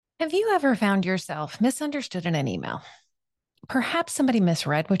Have you ever found yourself misunderstood in an email? Perhaps somebody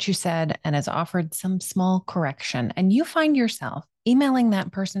misread what you said and has offered some small correction, and you find yourself emailing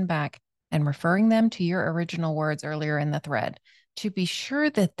that person back and referring them to your original words earlier in the thread to be sure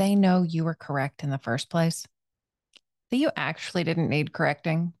that they know you were correct in the first place, that you actually didn't need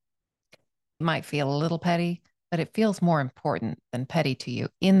correcting. It might feel a little petty, but it feels more important than petty to you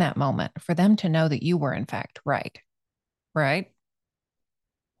in that moment for them to know that you were, in fact, right. Right?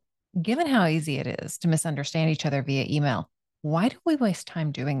 Given how easy it is to misunderstand each other via email, why do we waste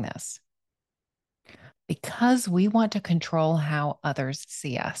time doing this? Because we want to control how others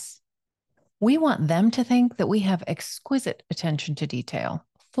see us. We want them to think that we have exquisite attention to detail,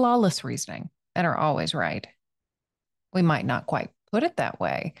 flawless reasoning, and are always right. We might not quite put it that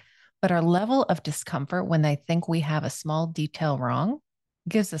way, but our level of discomfort when they think we have a small detail wrong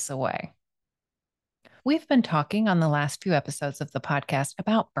gives us away. We've been talking on the last few episodes of the podcast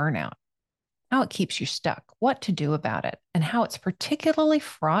about burnout, how it keeps you stuck, what to do about it, and how it's particularly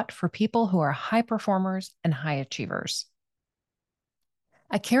fraught for people who are high performers and high achievers.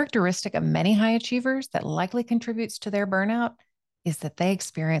 A characteristic of many high achievers that likely contributes to their burnout is that they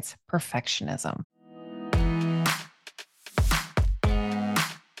experience perfectionism.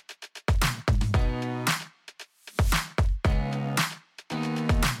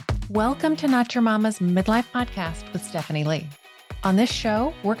 Welcome to Not Your Mama's Midlife Podcast with Stephanie Lee. On this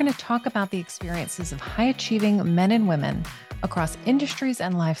show, we're going to talk about the experiences of high-achieving men and women across industries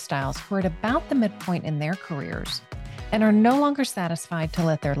and lifestyles who are at about the midpoint in their careers and are no longer satisfied to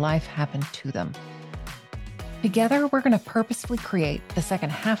let their life happen to them. Together, we're going to purposefully create the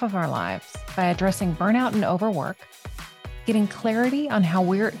second half of our lives by addressing burnout and overwork, getting clarity on how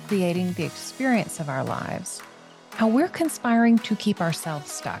we're creating the experience of our lives, how we're conspiring to keep ourselves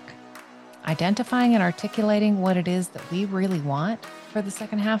stuck, identifying and articulating what it is that we really want for the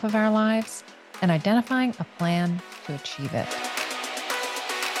second half of our lives, and identifying a plan to achieve it.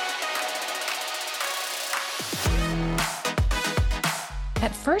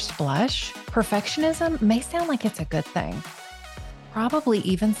 At first blush, perfectionism may sound like it's a good thing, probably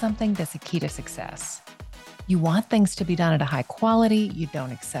even something that's a key to success. You want things to be done at a high quality, you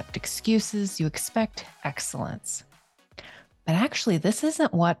don't accept excuses, you expect excellence. But actually, this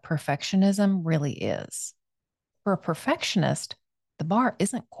isn't what perfectionism really is. For a perfectionist, the bar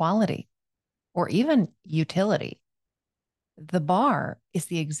isn't quality or even utility. The bar is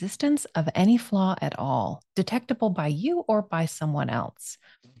the existence of any flaw at all, detectable by you or by someone else,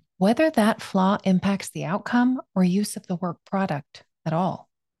 whether that flaw impacts the outcome or use of the work product at all.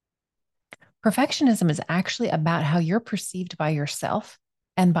 Perfectionism is actually about how you're perceived by yourself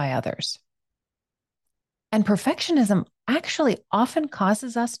and by others. And perfectionism actually often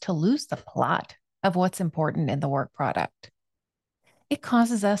causes us to lose the plot of what's important in the work product. It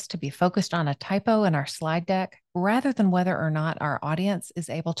causes us to be focused on a typo in our slide deck rather than whether or not our audience is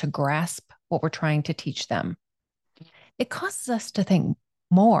able to grasp what we're trying to teach them. It causes us to think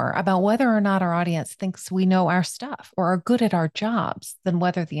more about whether or not our audience thinks we know our stuff or are good at our jobs than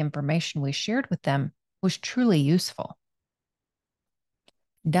whether the information we shared with them was truly useful.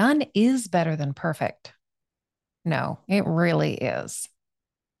 Done is better than perfect. No, it really is.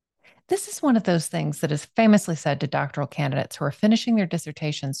 This is one of those things that is famously said to doctoral candidates who are finishing their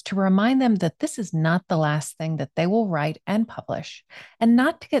dissertations to remind them that this is not the last thing that they will write and publish, and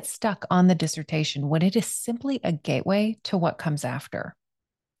not to get stuck on the dissertation when it is simply a gateway to what comes after.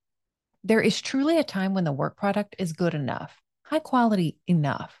 There is truly a time when the work product is good enough, high quality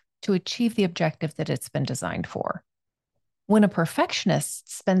enough to achieve the objective that it's been designed for. When a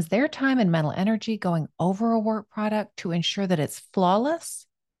perfectionist spends their time and mental energy going over a work product to ensure that it's flawless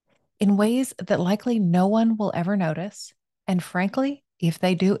in ways that likely no one will ever notice, and frankly, if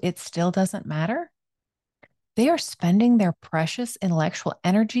they do, it still doesn't matter, they are spending their precious intellectual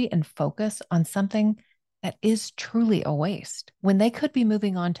energy and focus on something that is truly a waste when they could be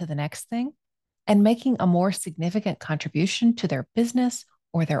moving on to the next thing and making a more significant contribution to their business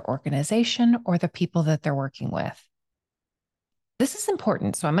or their organization or the people that they're working with. This is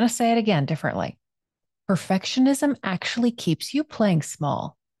important, so I'm going to say it again differently. Perfectionism actually keeps you playing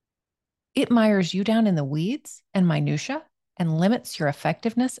small. It mires you down in the weeds and minutia and limits your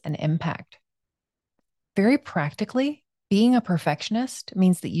effectiveness and impact. Very practically, being a perfectionist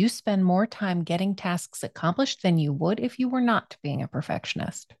means that you spend more time getting tasks accomplished than you would if you were not being a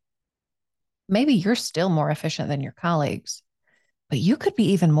perfectionist. Maybe you're still more efficient than your colleagues, but you could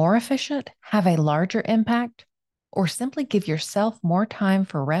be even more efficient, have a larger impact, or simply give yourself more time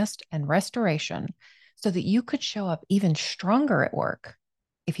for rest and restoration so that you could show up even stronger at work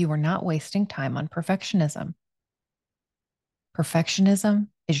if you were not wasting time on perfectionism. Perfectionism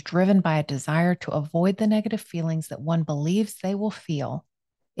is driven by a desire to avoid the negative feelings that one believes they will feel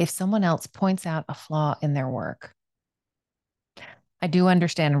if someone else points out a flaw in their work. I do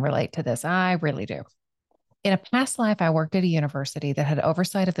understand and relate to this. I really do. In a past life, I worked at a university that had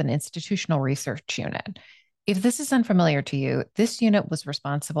oversight of an institutional research unit. If this is unfamiliar to you, this unit was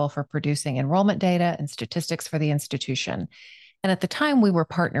responsible for producing enrollment data and statistics for the institution. And at the time, we were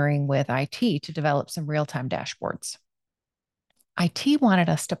partnering with IT to develop some real time dashboards. IT wanted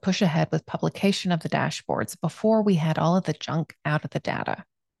us to push ahead with publication of the dashboards before we had all of the junk out of the data.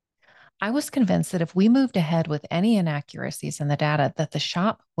 I was convinced that if we moved ahead with any inaccuracies in the data, that the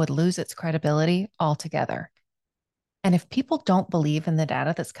shop would lose its credibility altogether. And if people don't believe in the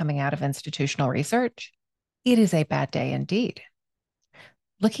data that's coming out of institutional research, it is a bad day indeed.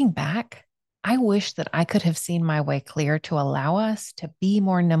 Looking back, I wish that I could have seen my way clear to allow us to be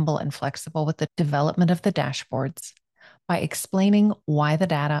more nimble and flexible with the development of the dashboards by explaining why the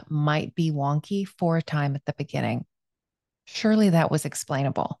data might be wonky for a time at the beginning. Surely that was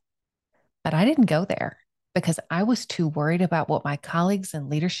explainable. But I didn't go there because I was too worried about what my colleagues and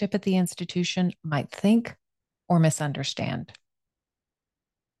leadership at the institution might think or misunderstand.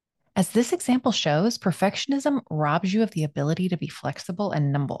 As this example shows, perfectionism robs you of the ability to be flexible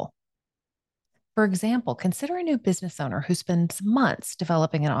and nimble. For example, consider a new business owner who spends months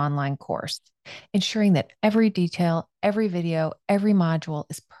developing an online course, ensuring that every detail, every video, every module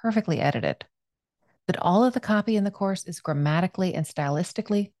is perfectly edited, that all of the copy in the course is grammatically and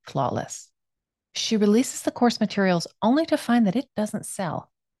stylistically flawless. She releases the course materials only to find that it doesn't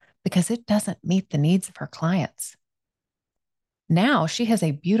sell because it doesn't meet the needs of her clients. Now she has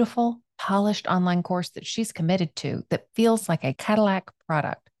a beautiful, polished online course that she's committed to that feels like a Cadillac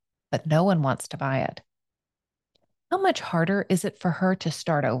product, but no one wants to buy it. How much harder is it for her to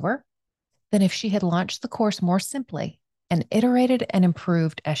start over than if she had launched the course more simply and iterated and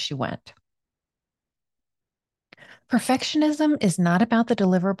improved as she went? Perfectionism is not about the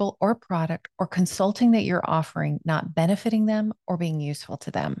deliverable or product or consulting that you're offering not benefiting them or being useful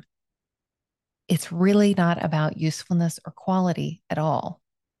to them. It's really not about usefulness or quality at all.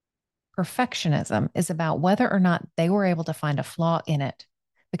 Perfectionism is about whether or not they were able to find a flaw in it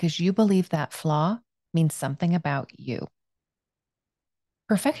because you believe that flaw means something about you.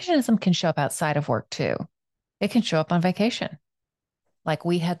 Perfectionism can show up outside of work too. It can show up on vacation. Like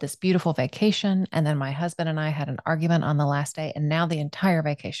we had this beautiful vacation, and then my husband and I had an argument on the last day, and now the entire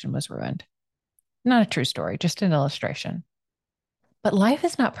vacation was ruined. Not a true story, just an illustration. But life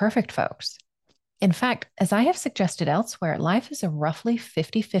is not perfect, folks. In fact, as I have suggested elsewhere, life is a roughly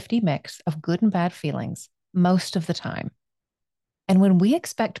 50-50 mix of good and bad feelings most of the time. And when we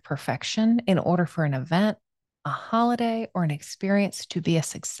expect perfection in order for an event, a holiday, or an experience to be a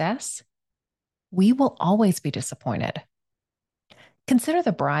success, we will always be disappointed. Consider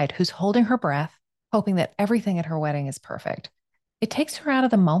the bride who's holding her breath, hoping that everything at her wedding is perfect. It takes her out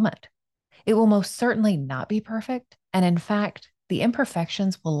of the moment. It will most certainly not be perfect. And in fact, the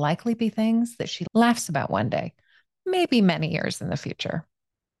imperfections will likely be things that she laughs about one day, maybe many years in the future.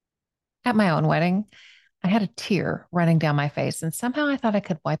 At my own wedding, I had a tear running down my face, and somehow I thought I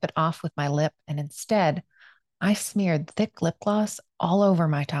could wipe it off with my lip. And instead, I smeared thick lip gloss all over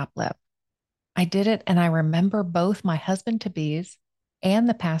my top lip. I did it, and I remember both my husband to be's and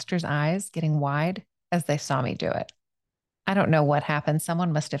the pastor's eyes getting wide as they saw me do it. I don't know what happened.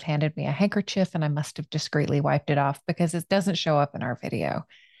 Someone must have handed me a handkerchief and I must have discreetly wiped it off because it doesn't show up in our video.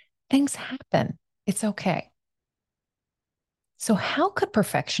 Things happen. It's okay. So, how could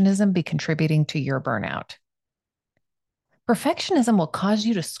perfectionism be contributing to your burnout? Perfectionism will cause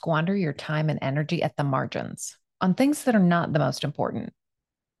you to squander your time and energy at the margins on things that are not the most important.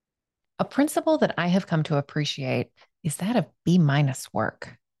 A principle that I have come to appreciate is that of B-minus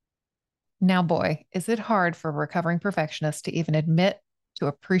work. Now, boy, is it hard for recovering perfectionists to even admit to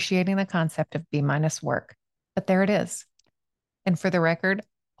appreciating the concept of B-minus work, but there it is. And for the record,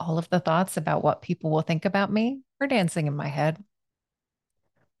 all of the thoughts about what people will think about me are dancing in my head.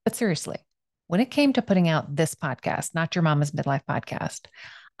 But seriously, when it came to putting out this podcast, Not Your Mama's Midlife Podcast,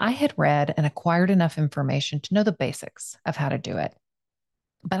 I had read and acquired enough information to know the basics of how to do it.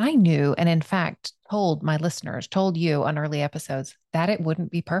 But I knew, and in fact, told my listeners, told you on early episodes, that it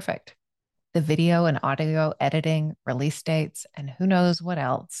wouldn't be perfect. The video and audio editing, release dates, and who knows what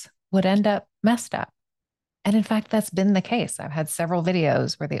else would end up messed up. And in fact, that's been the case. I've had several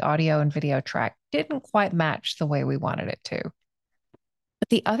videos where the audio and video track didn't quite match the way we wanted it to. But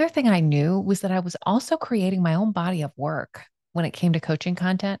the other thing I knew was that I was also creating my own body of work when it came to coaching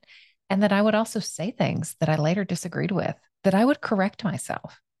content, and that I would also say things that I later disagreed with, that I would correct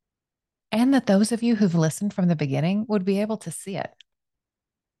myself. and that those of you who've listened from the beginning would be able to see it.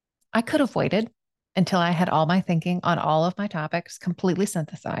 I could have waited until I had all my thinking on all of my topics completely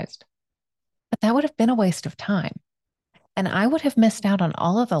synthesized, but that would have been a waste of time. And I would have missed out on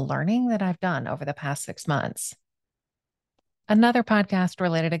all of the learning that I've done over the past 6 months. Another podcast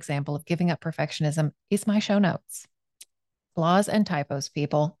related example of giving up perfectionism is my show notes. Flaws and typos,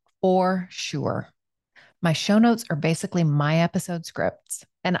 people, for sure. My show notes are basically my episode scripts,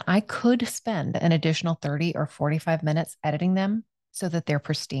 and I could spend an additional 30 or 45 minutes editing them so that they're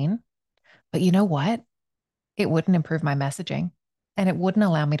pristine. But you know what? It wouldn't improve my messaging, and it wouldn't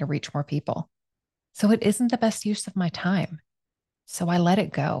allow me to reach more people. So it isn't the best use of my time. So I let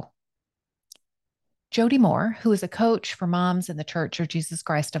it go. Jody Moore, who is a coach for moms in the Church of Jesus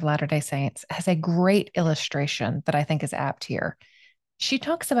Christ of Latter-day Saints, has a great illustration that I think is apt here. She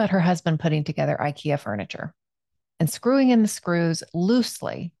talks about her husband putting together IKEA furniture and screwing in the screws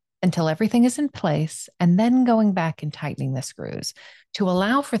loosely until everything is in place, and then going back and tightening the screws to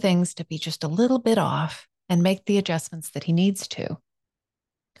allow for things to be just a little bit off and make the adjustments that he needs to.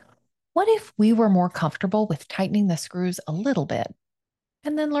 What if we were more comfortable with tightening the screws a little bit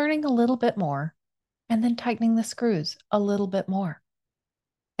and then learning a little bit more and then tightening the screws a little bit more?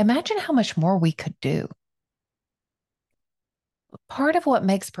 Imagine how much more we could do. Part of what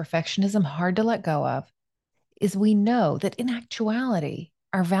makes perfectionism hard to let go of is we know that in actuality,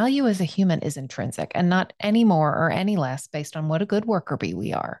 our value as a human is intrinsic and not any more or any less based on what a good worker bee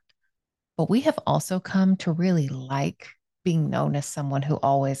we are. But we have also come to really like being known as someone who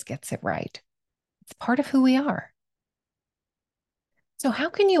always gets it right. It's part of who we are. So how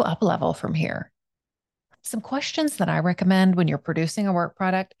can you up level from here? Some questions that I recommend when you're producing a work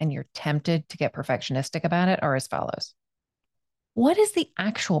product and you're tempted to get perfectionistic about it are as follows. What is the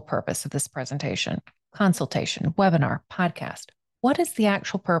actual purpose of this presentation, consultation, webinar, podcast? What is the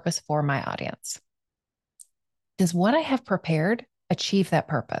actual purpose for my audience? Does what I have prepared achieve that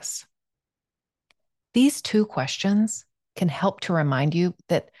purpose? These two questions can help to remind you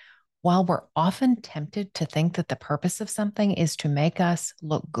that while we're often tempted to think that the purpose of something is to make us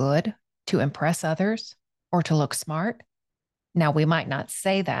look good, to impress others, or to look smart, now we might not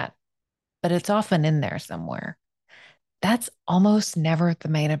say that, but it's often in there somewhere. That's almost never the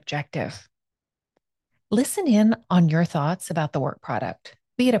main objective. Listen in on your thoughts about the work product,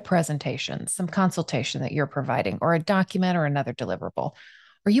 be it a presentation, some consultation that you're providing, or a document or another deliverable.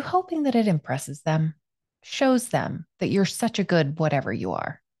 Are you hoping that it impresses them, shows them that you're such a good whatever you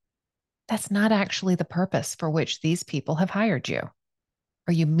are? That's not actually the purpose for which these people have hired you.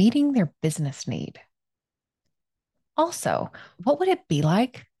 Are you meeting their business need? Also, what would it be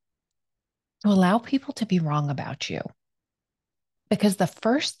like to allow people to be wrong about you? Because the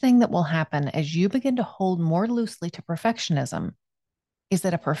first thing that will happen as you begin to hold more loosely to perfectionism is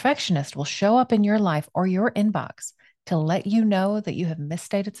that a perfectionist will show up in your life or your inbox to let you know that you have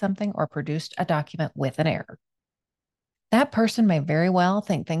misstated something or produced a document with an error. That person may very well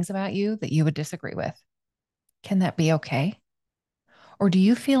think things about you that you would disagree with. Can that be okay? Or do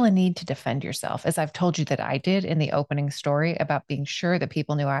you feel a need to defend yourself, as I've told you that I did in the opening story about being sure that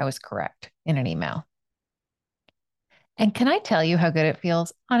people knew I was correct in an email? And can I tell you how good it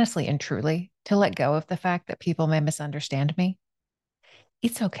feels, honestly and truly, to let go of the fact that people may misunderstand me?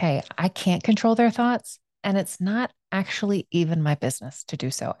 It's okay. I can't control their thoughts, and it's not actually even my business to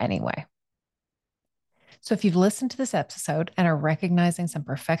do so anyway. So if you've listened to this episode and are recognizing some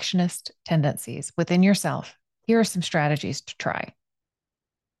perfectionist tendencies within yourself, here are some strategies to try.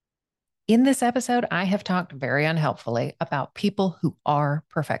 In this episode, I have talked very unhelpfully about people who are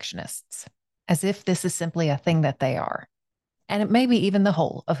perfectionists, as if this is simply a thing that they are. And it may be even the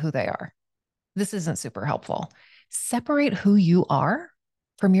whole of who they are. This isn't super helpful. Separate who you are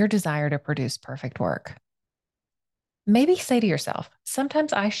from your desire to produce perfect work. Maybe say to yourself,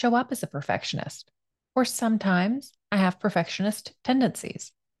 sometimes I show up as a perfectionist, or sometimes I have perfectionist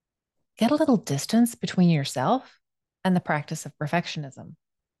tendencies. Get a little distance between yourself and the practice of perfectionism.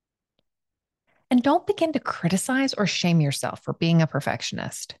 And don't begin to criticize or shame yourself for being a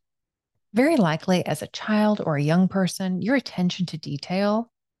perfectionist. Very likely, as a child or a young person, your attention to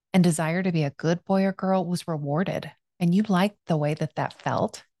detail and desire to be a good boy or girl was rewarded, and you liked the way that that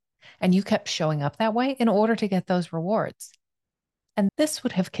felt, and you kept showing up that way in order to get those rewards. And this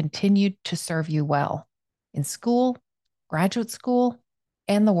would have continued to serve you well in school, graduate school,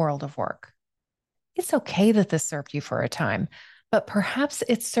 and the world of work. It's okay that this served you for a time, but perhaps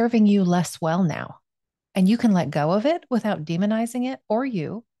it's serving you less well now, and you can let go of it without demonizing it or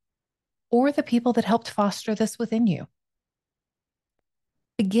you or the people that helped foster this within you.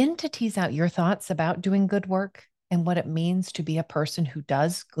 Begin to tease out your thoughts about doing good work and what it means to be a person who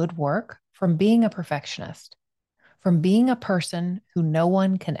does good work from being a perfectionist, from being a person who no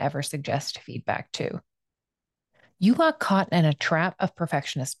one can ever suggest feedback to. You got caught in a trap of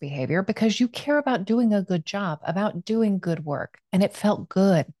perfectionist behavior because you care about doing a good job, about doing good work, and it felt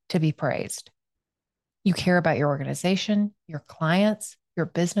good to be praised. You care about your organization, your clients, your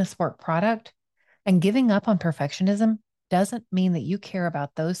business work product, and giving up on perfectionism doesn't mean that you care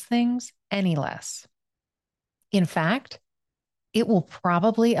about those things any less. In fact, it will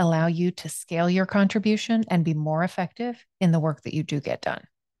probably allow you to scale your contribution and be more effective in the work that you do get done.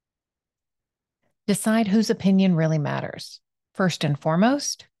 Decide whose opinion really matters. First and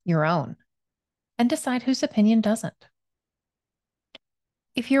foremost, your own. And decide whose opinion doesn't.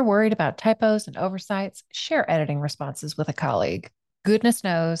 If you're worried about typos and oversights, share editing responses with a colleague. Goodness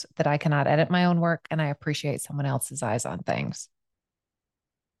knows that I cannot edit my own work, and I appreciate someone else's eyes on things.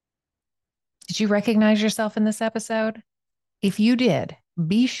 Did you recognize yourself in this episode? If you did,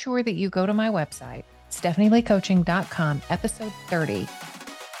 be sure that you go to my website, stephanieleecoaching.com, episode 30,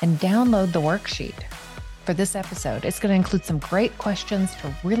 and download the worksheet. For this episode, it's going to include some great questions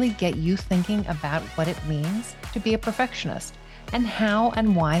to really get you thinking about what it means to be a perfectionist and how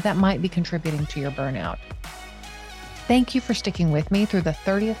and why that might be contributing to your burnout. Thank you for sticking with me through the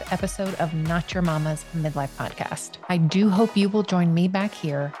 30th episode of Not Your Mama's Midlife Podcast. I do hope you will join me back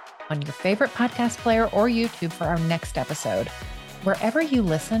here on your favorite podcast player or YouTube for our next episode. Wherever you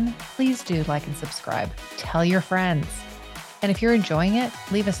listen, please do like and subscribe. Tell your friends. And if you're enjoying it,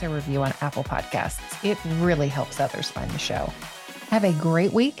 leave us a review on Apple Podcasts. It really helps others find the show. Have a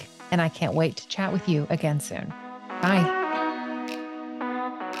great week, and I can't wait to chat with you again soon. Bye.